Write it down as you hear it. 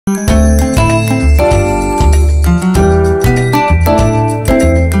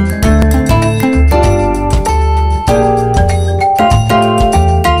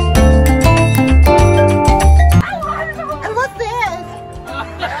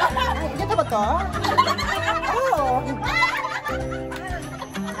to? Oh!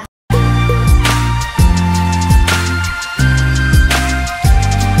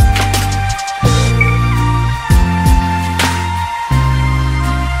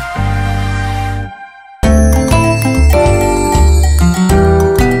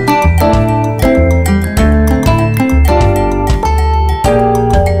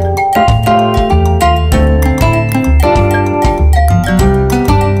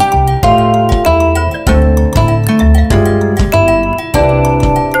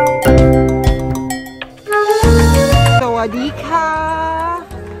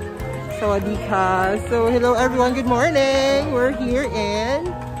 So hello everyone, good morning. We're here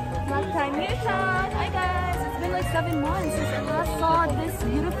in Pinawisan. Hi guys, it's been like 7 months since I last saw this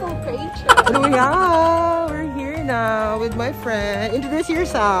beautiful creature. Oh yeah, we're here now with my friend. Introduce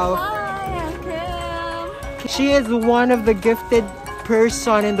yourself. Hi, I'm Kim. She is one of the gifted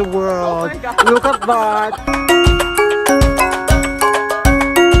person in the world. Oh my God. Look at that.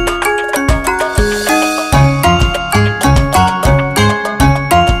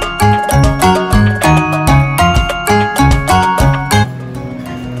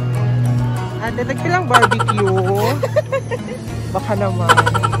 Nagkilang barbecue. Baka naman.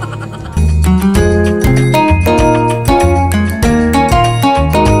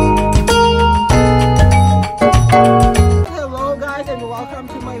 Hello guys and welcome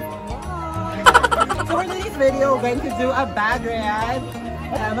to my vlog. So for today's video, we're going to do a bag ride.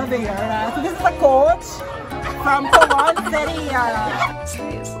 I'm a Vieira. So this is a coach from Kawan City.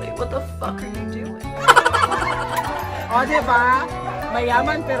 Seriously, what the fuck are you doing? O diba?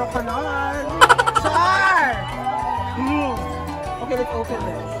 Mayaman pero kanon. Char! Okay, let's open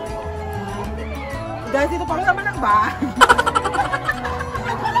this. Guys, dito pa rin naman ang bag.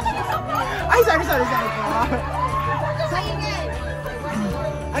 Ay, sorry po.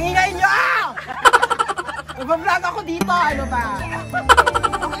 Ang ingay nyo! Nag-vlog ako dito, ano ba?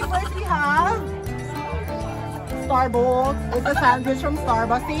 Okay, first we have Starbucks. It's a sandwich from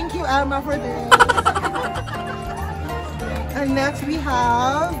Starbucks. Thank you, Emma, for this. And next we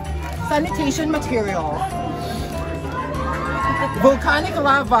have sanitation material. Volcanic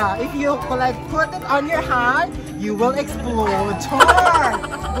lava. If you like put it on your hand, you will explode. Char!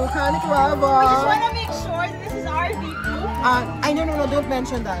 Volcanic lava. I just want to make sure that this is our VP. No, don't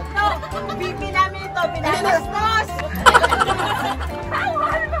mention that. No, VP namin ito, Nabastos.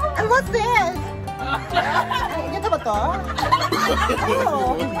 And what's this? Ganda ba to?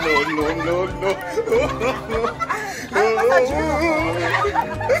 Oh. No. Ay, massage mo.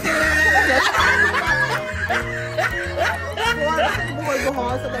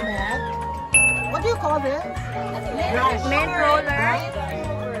 Sa damit. What do you call this? Mint roller.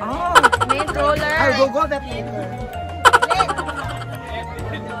 Oh, Mint roller. I'll Google that later.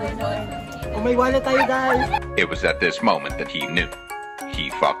 Oh, may wallet tayo, guys. It was at this moment that he knew. He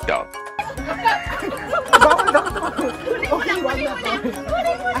fucked up. Bawal daw to. Okay, wag na to.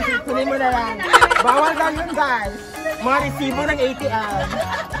 Ay, kunin mo na lang. Bawal lang yun, guys. Mga resibo ng ATM.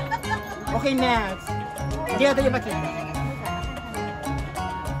 Okay, next. Hindi natin yung makita.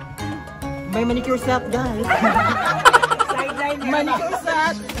 May manicure set, guys. Manicure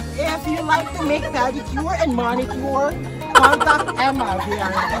set. If you like to make pedicure and manicure, contact Emma. Okay,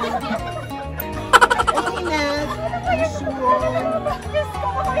 next.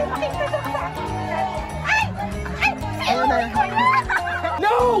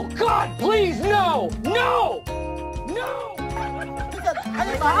 No! God, please, no! No! No!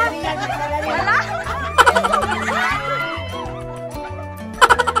 Ano ba? Wala?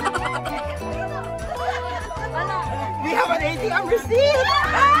 We have an ATM receipt!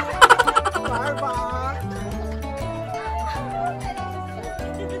 Starbucks!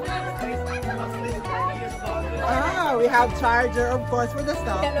 We have charger, of course, for the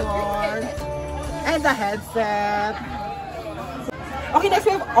cell phone. And the headset. Okay, next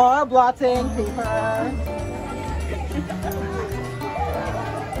we have all blotting paper.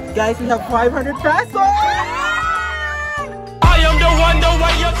 Guys, we have 500 pesos! I am the one, the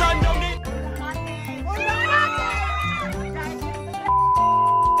way your son don't need.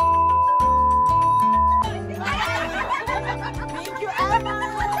 Thank you, Emma!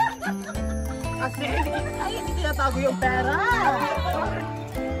 Kasi, hindi tinatago yung pera.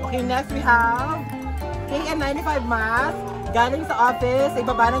 Okay, next we have KN95 mask. Galing sa office,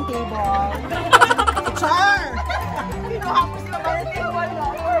 ibaba ng table. Char! Pinuhapos na ba yung table mo?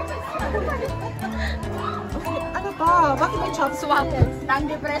 Ano ba? Bakit may chop swap?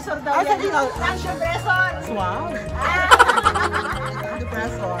 Tongue depressor daw Ah, yan. sabi nga. Tongue depressor. Swap?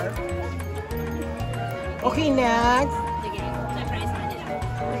 Depressor. Okay, next.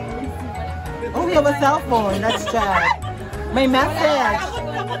 Oh, we have a cell phone. Let's check. My message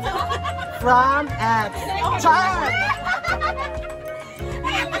from X. Char.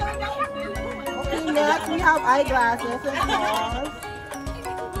 Okay, next we have eyeglasses and balls.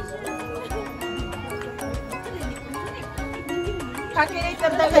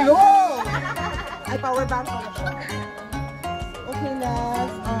 Calculator na kayo! Ay, power bank pala siya. Okay,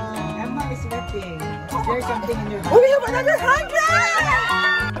 next. Emma is sweating. Is there something in your Oh, we have another 100!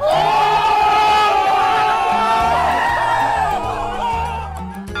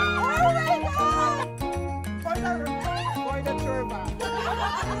 Oh my God! For the turban.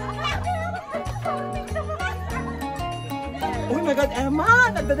 Oh my God,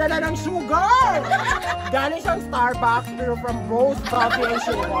 Emma! Nagdadala ng sugar! Galing siyang Starbucks pero from Rose Coffee and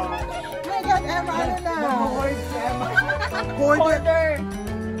Sugar. Oh my God, Emma, ano na? words, Emma? Hoarder!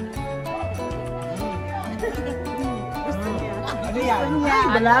 Ano yan?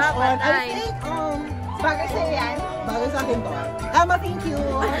 Ay, the last one. I Ay. think, Bagay sa'yo yan? bagay sa akin to. Emma, thank you.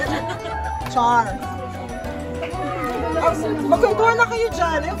 Char. Magkwentuhan na kayo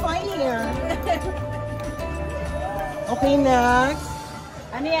dyan. I'm fine here. Okay, next.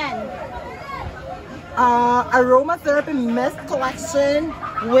 Ano yan? Aromatherapy Mist Collection.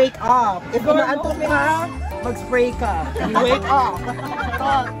 Wake up. If inaantok ka, mag-spray ka. Wake up.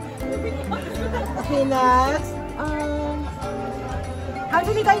 Okay, next. Hand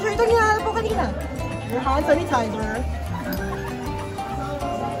sanitizer. Ito hinahanap po kanina. Your hand sanitizer.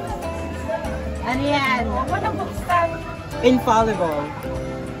 Ano yan? Walang buksan. Infallible.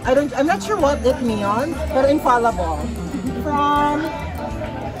 I'm not sure what it means, pero infallible. From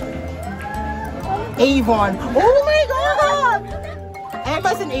Avon. Oh my God!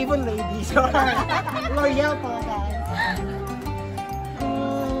 Emma's an Avon lady. Sure. L'Oreal po, guys.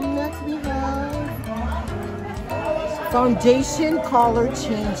 Next we have foundation color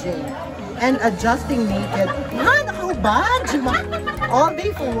changing and adjusting naked. Ha? Nakahubad! All day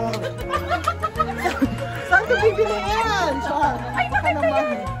for work. Saan ka bibili yan? Sure. Baka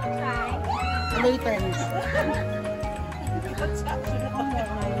naman. Later.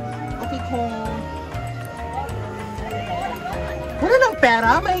 Okay, cool. Wala ng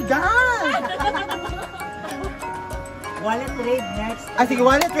pera? My God! Wallet trade next. Sige,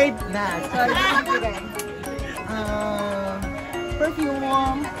 wallet trade next.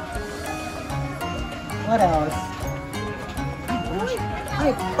 Perfume. What else? Ay,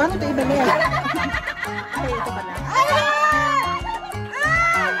 paano ito iba niya? Ay, ito pala.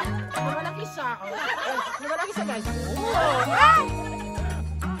 Malaki siya. Malaki siya, guys.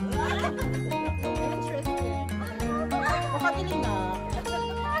 Interesting. Makabili na.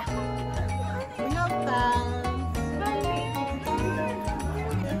 We have pants.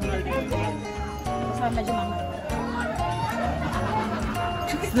 Basta medyo mahal.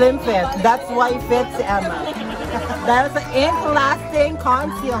 Slim fit. That's why fits Emma. That's an ink-lasting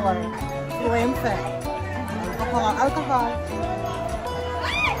concealer. Slim fit. Alcohol.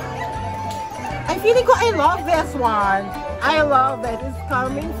 I feeling ko I love this one. I love it. It's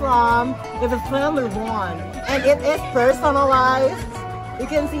coming from the Family One. And it is personalized. You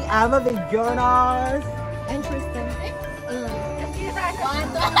can see Emma the journals. Interesting.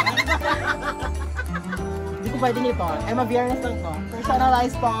 Hindi ko pwede nito. Emma Viernes lang to.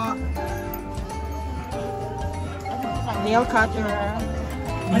 Personalized po. Nail cutter.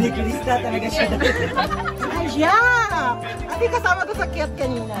 Manicurista talaga siya. Ay, yeah! Kasi kasama to sa kit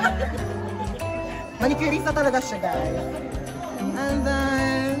kanina. Manicurista talaga siya, guys. And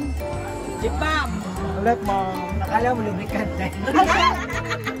then... Lip balm. Lip balm. Nakala mo lubricant na.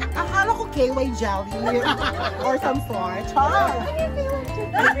 Akala ko KY jelly or some sort. Char!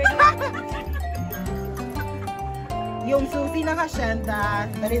 Yung susi ng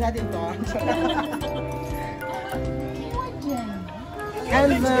hasyenda, dali natin to.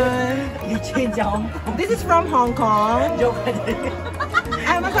 And then, I-change Hong Kong. this is from Hong Kong. Joke ka din.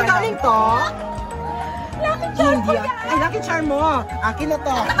 Ay, magkagaling to. India. Ay, Lucky Charm mo. Akin na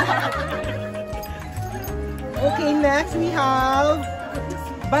to. Okay, next we have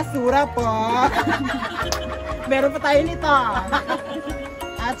basura po. Meron pa tayo nito.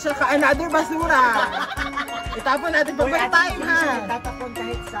 At saka another basura. Itapon natin pag may time, ha? Tatapon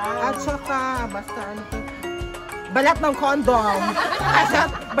kahit sa... At saka, basta ano to? Balat ng condom.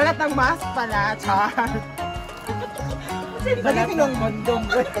 Balat ng mask pala. Char. Balat ng kondom.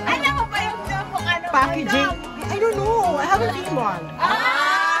 Alam mo ba yung kung ano? Packaging. I don't know. I haven't seen one.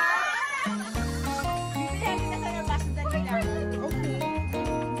 Bibili ka sa labas, dali lang.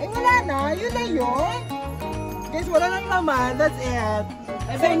 Okay. Eh, wala na. Yun na yun. Guys, wala nang laman. That's it.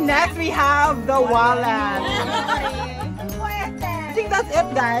 So next we have the wallet. I think that's that's it,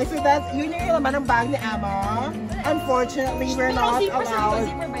 guys. So that's yun yung naman ang bag ni Emma. Unfortunately, we're not allowed.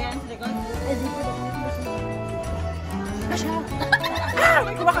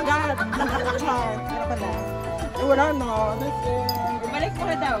 May kumakagat. Char. Ano pala? Eh, wala na. That's it. Balik mo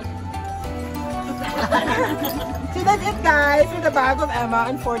na daw. So that's it, guys, for the bag of Emma.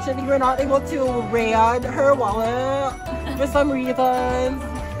 Unfortunately, we're not able to raid her wallet for some reasons.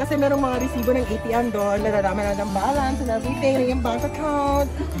 Kasi merong mga resibo ng ATM doon. Nalalaman na ng balance and everything. Na yung bank account.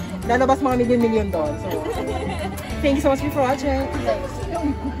 Lalabas mga million doon. So, thank you so much for watching.